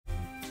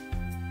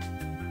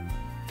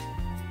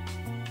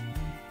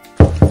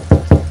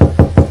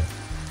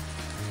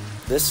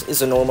This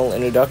is a normal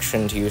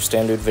introduction to your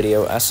standard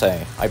video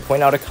essay. I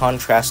point out a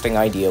contrasting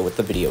idea with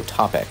the video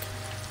topic.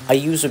 I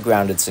use a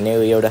grounded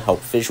scenario to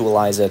help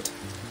visualize it,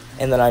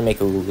 and then I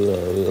make a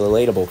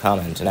relatable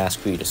comment and ask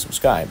for you to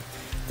subscribe.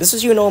 This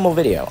is your normal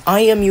video. I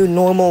am your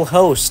normal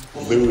host.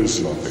 There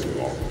is nothing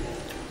wrong.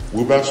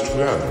 We're best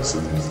friends,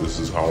 and this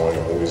is how I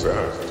always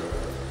act.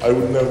 I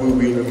would never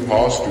be an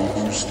imposter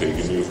who's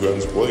taken your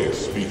friend's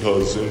place,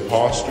 because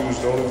imposters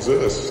don't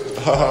exist.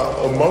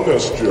 Haha, Among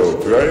Us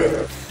joke,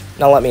 right?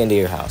 Now let me into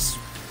your house.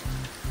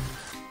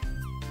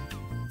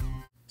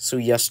 So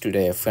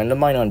yesterday, a friend of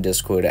mine on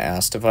Discord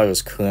asked if I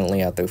was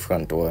currently at their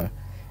front door,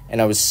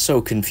 and I was so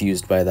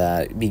confused by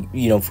that,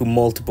 for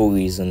multiple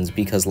reasons,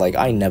 because,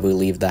 I never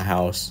leave the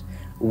house.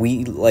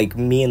 Me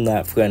and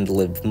that friend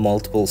lived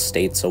multiple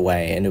states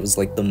away, and it was,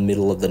 the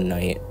middle of the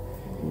night.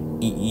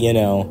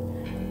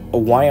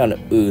 Why on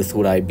earth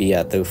would I be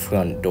at their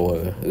front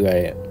door,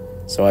 right?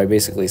 So I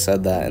basically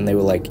said that, and they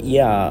were like,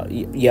 yeah,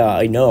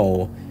 I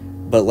know,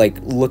 but,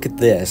 look at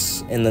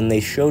this. And then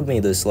they showed me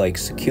this,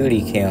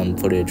 security cam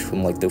footage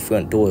from, their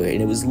front door,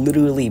 and it was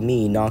literally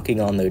me knocking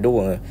on their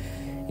door,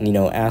 and,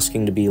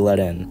 asking to be let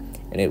in.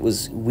 And it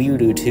was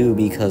weirder, too,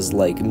 because,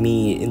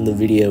 me in the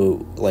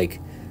video,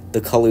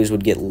 the colors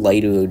would get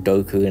lighter or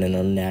darker in an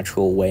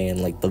unnatural way,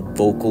 and, the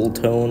vocal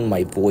tone,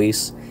 my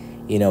voice,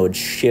 it'd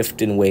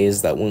shift in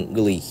ways that weren't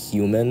really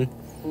human.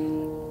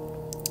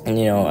 And,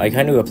 I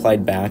kind of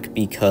replied back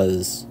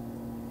because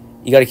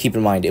you gotta keep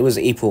in mind, it was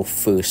April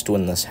 1st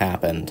when this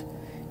happened.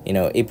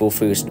 April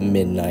 1st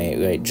midnight,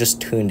 right?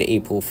 Just turned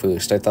April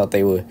 1st. I thought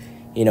they were,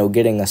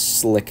 getting a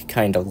slick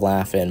kind of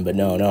laugh in, but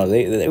no,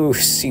 they were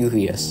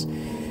serious.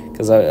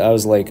 Because I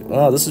was like,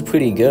 oh, this is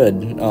pretty good.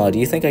 Do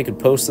you think I could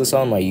post this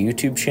on my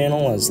YouTube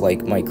channel as, my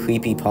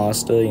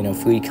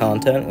creepypasta, free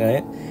content,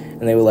 right?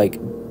 And they were like,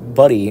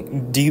 buddy,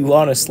 do you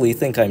honestly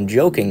think I'm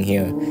joking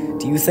here?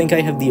 Do you think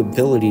I have the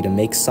ability to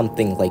make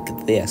something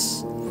like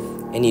this?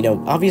 And,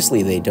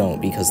 obviously they don't,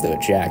 because they're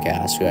a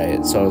jackass,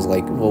 right? So I was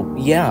like, well,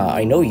 yeah,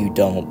 I know you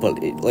don't, but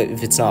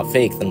if it's not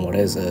fake, then what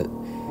is it?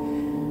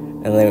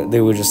 And they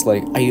were just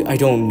like, I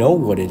don't know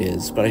what it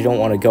is, but I don't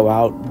want to go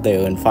out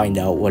there and find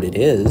out what it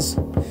is.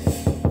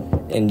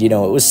 And, it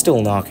was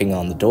still knocking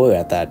on the door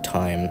at that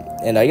time.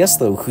 And I guess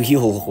the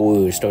real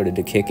horror started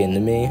to kick into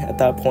me at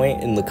that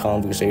point in the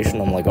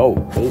conversation. I'm like, oh,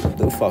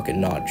 they're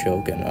fucking not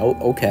joking. Oh,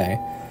 okay.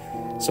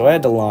 So I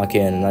had to lock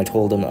in, and I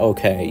told him,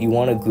 okay, you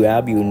want to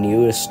grab your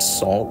nearest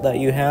salt that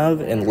you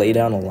have and lay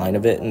down a line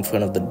of it in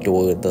front of the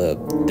door the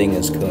thing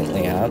is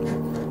currently at.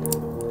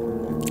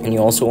 And you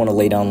also want to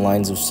lay down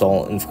lines of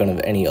salt in front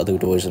of any other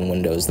doors and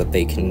windows that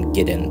they can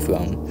get in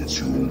from.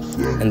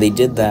 And they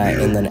did that,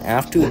 and then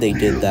after they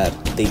did that,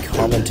 they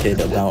commented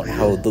about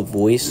how the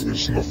voice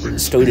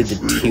started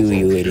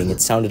deteriorating.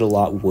 It sounded a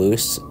lot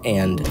worse,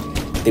 and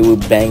they were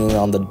banging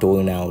on the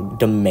door now,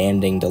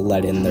 demanding to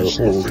let in their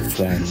old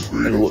friend.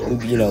 And,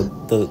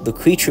 the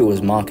creature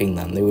was mocking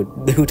them. They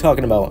were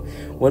talking about,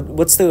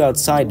 what's there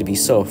outside to be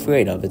so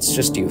afraid of? It's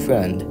just your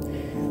friend.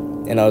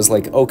 And I was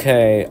like,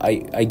 okay,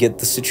 I get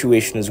the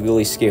situation is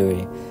really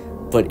scary,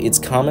 but it's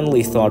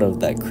commonly thought of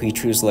that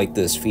creatures like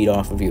this feed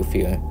off of your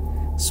fear.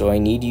 So I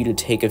need you to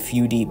take a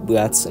few deep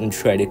breaths and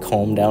try to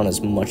calm down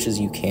as much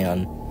as you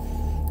can.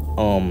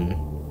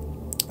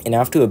 And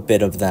after a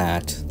bit of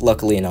that,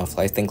 luckily enough,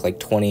 I think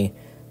 20,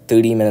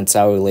 30 minutes,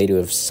 hour later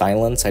of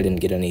silence, I didn't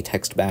get any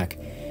text back,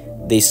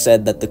 they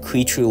said that the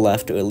creature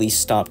left or at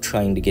least stopped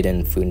trying to get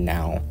in for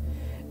now.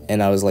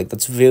 And I was like,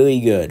 that's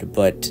very good,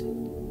 but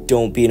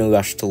don't be in a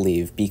rush to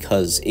leave,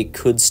 because it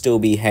could still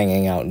be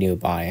hanging out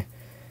nearby.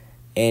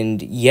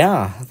 And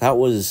yeah, that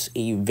was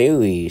a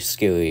very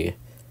scary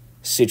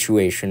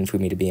situation for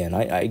me to be in.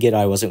 I get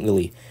I wasn't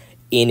really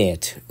in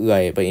it,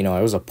 right, but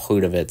I was a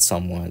part of it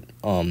somewhat.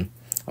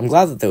 I'm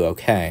glad that they're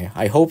okay.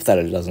 I hope that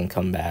it doesn't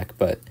come back,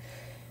 but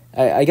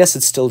I guess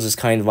it's still just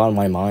kind of on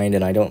my mind,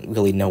 and I don't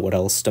really know what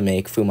else to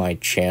make for my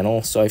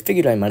channel, so I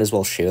figured I might as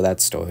well share that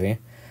story.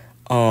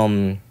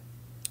 So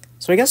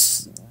I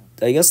guess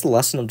the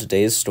lesson of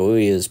today's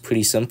story is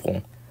pretty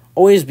simple.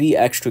 Always be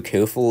extra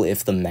careful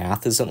if the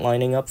math isn't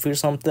lining up for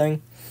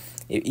something.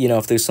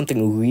 If there's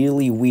something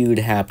really weird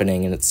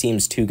happening and it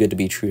seems too good to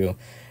be true,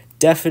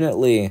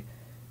 definitely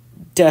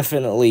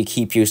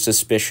keep your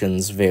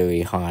suspicions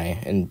very high,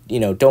 and,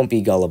 don't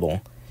be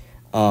gullible.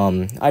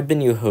 I've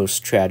been your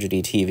host,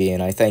 Tragedy TV,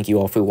 and I thank you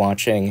all for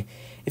watching.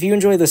 If you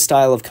enjoy this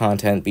style of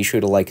content, be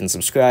sure to like and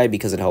subscribe,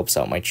 because it helps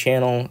out my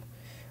channel.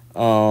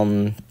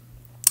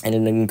 And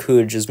it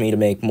encourages me to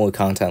make more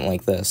content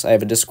like this. I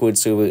have a Discord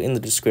server in the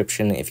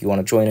description if you want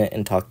to join it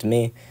and talk to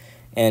me,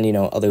 and,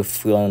 other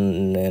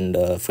fun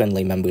and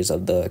friendly members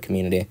of the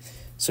community.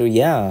 So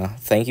yeah,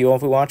 thank you all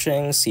for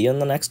watching. See you in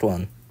the next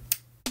one.